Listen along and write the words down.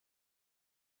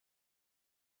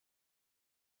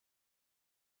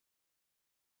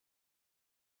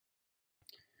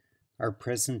Our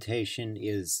presentation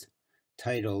is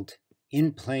titled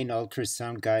In-Plane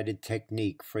Ultrasound-Guided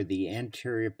Technique for the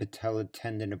Anterior Patella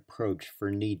Tendon Approach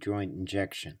for Knee Joint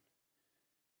Injection.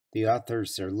 The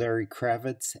authors are Larry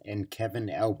Kravitz and Kevin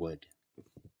Elwood.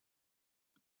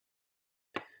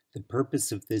 The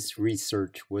purpose of this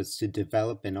research was to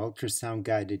develop an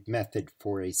ultrasound-guided method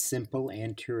for a simple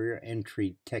anterior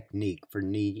entry technique for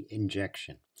knee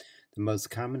injection. The most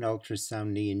common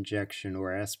ultrasound knee injection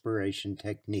or aspiration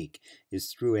technique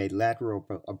is through a lateral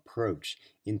approach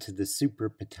into the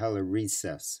suprapatellar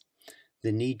recess.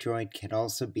 The knee joint can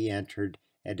also be entered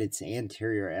at its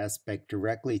anterior aspect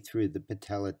directly through the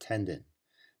patella tendon.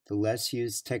 The less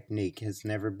used technique has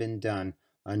never been done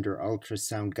under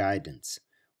ultrasound guidance.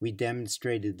 We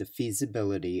demonstrated the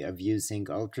feasibility of using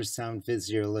ultrasound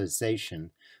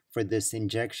visualization for this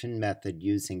injection method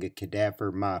using a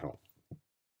cadaver model.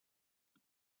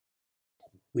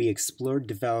 We explored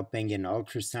developing an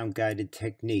ultrasound-guided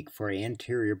technique for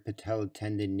anterior patella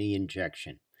tendon knee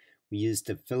injection. We used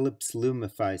a Philips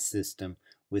Lumify system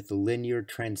with a linear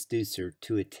transducer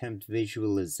to attempt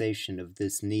visualization of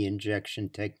this knee injection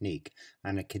technique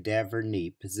on a cadaver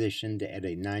knee positioned at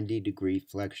a 90-degree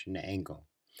flexion angle.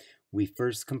 We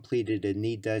first completed a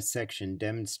knee dissection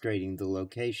demonstrating the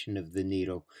location of the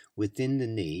needle within the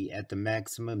knee at the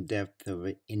maximum depth of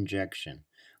injection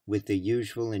with the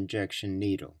usual injection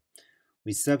needle.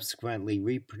 We subsequently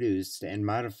reproduced and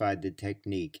modified the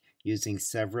technique using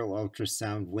several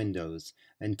ultrasound windows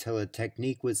until a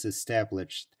technique was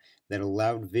established that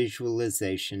allowed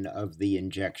visualization of the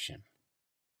injection.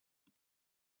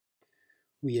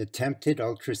 We attempted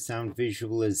ultrasound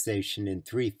visualization in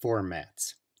three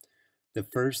formats. The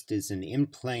first is an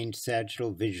in-plane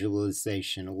sagittal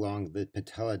visualization along the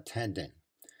patella tendon.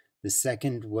 The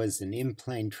second was an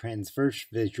in-plane transverse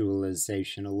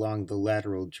visualization along the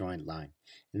lateral joint line.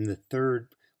 And the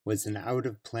third was an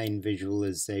out-of-plane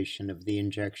visualization of the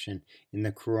injection in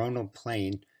the coronal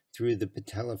plane through the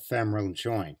patellofemoral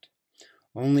joint.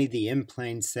 Only the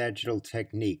in-plane sagittal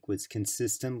technique was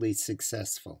consistently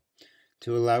successful.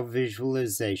 To allow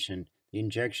visualization, the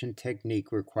injection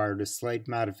technique required a slight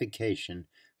modification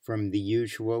from the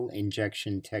usual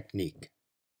injection technique.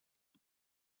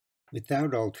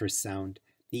 Without ultrasound,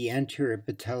 the anterior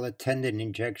patella tendon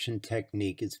injection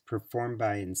technique is performed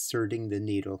by inserting the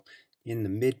needle in the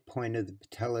midpoint of the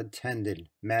patella tendon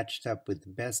matched up with the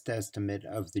best estimate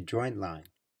of the joint line.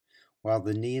 While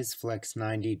the knee is flexed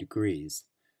 90 degrees,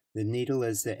 the needle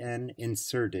is then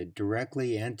inserted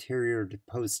directly anterior to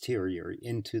posterior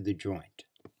into the joint.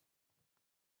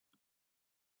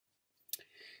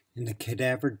 In the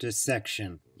cadaver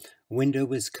dissection, a window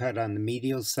was cut on the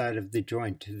medial side of the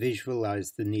joint to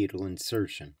visualize the needle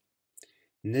insertion.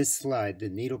 In this slide, the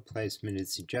needle placement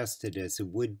is adjusted as it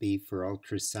would be for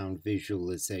ultrasound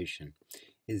visualization.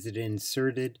 Is it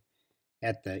inserted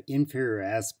at the inferior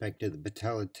aspect of the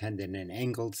patella tendon and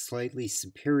angled slightly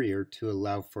superior to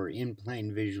allow for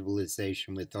in-plane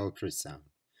visualization with ultrasound.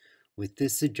 With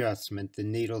this adjustment, the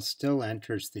needle still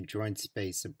enters the joint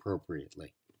space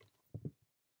appropriately.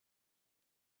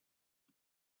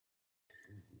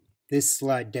 This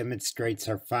slide demonstrates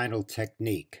our final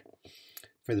technique.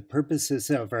 For the purposes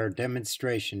of our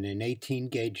demonstration, an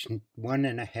 18-gauge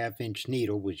 1.5-inch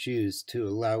needle was used to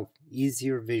allow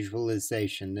easier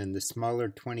visualization than the smaller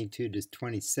 22 to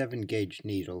 27-gauge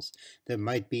needles that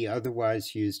might be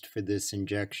otherwise used for this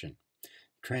injection.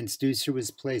 The transducer was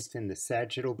placed in the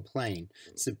sagittal plane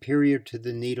superior to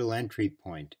the needle entry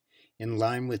point, in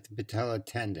line with the patella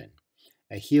tendon.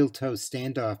 A heel-toe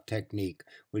standoff technique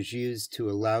was used to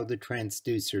allow the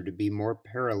transducer to be more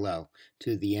parallel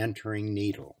to the entering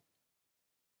needle.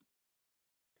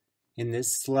 In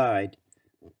this slide,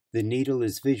 the needle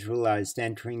is visualized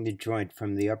entering the joint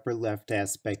from the upper left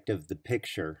aspect of the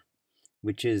picture,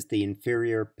 which is the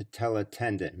inferior patella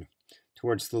tendon,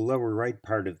 towards the lower right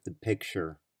part of the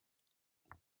picture.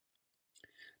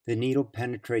 The needle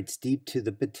penetrates deep to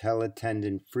the patella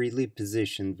tendon, freely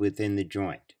positioned within the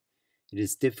joint. It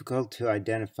is difficult to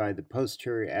identify the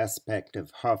posterior aspect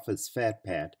of Hoffa's fat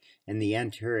pad and the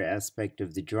anterior aspect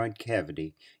of the joint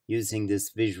cavity using this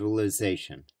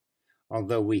visualization,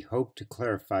 although we hope to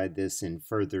clarify this in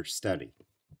further study.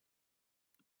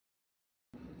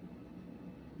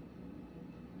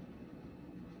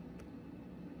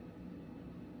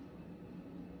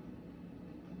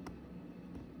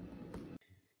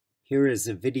 Here is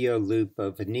a video loop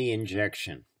of a knee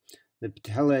injection. The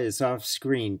patella is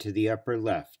off-screen to the upper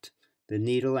left. The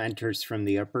needle enters from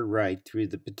the upper right through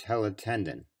the patella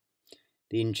tendon.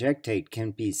 The injectate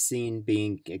can be seen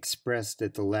being expressed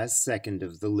at the last second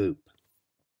of the loop.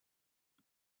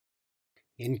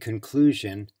 In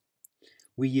conclusion,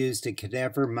 We used a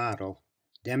cadaver model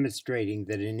demonstrating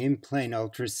that an in-plane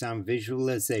ultrasound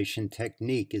visualization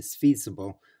technique is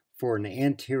feasible for an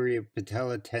anterior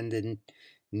patella tendon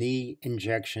knee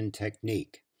injection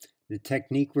technique. The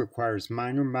technique requires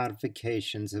minor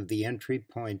modifications of the entry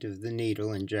point of the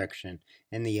needle injection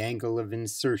and the angle of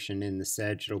insertion in the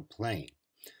sagittal plane.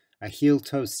 A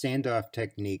heel-toe standoff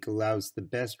technique allows the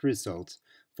best results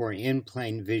for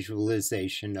in-plane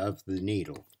visualization of the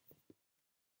needle.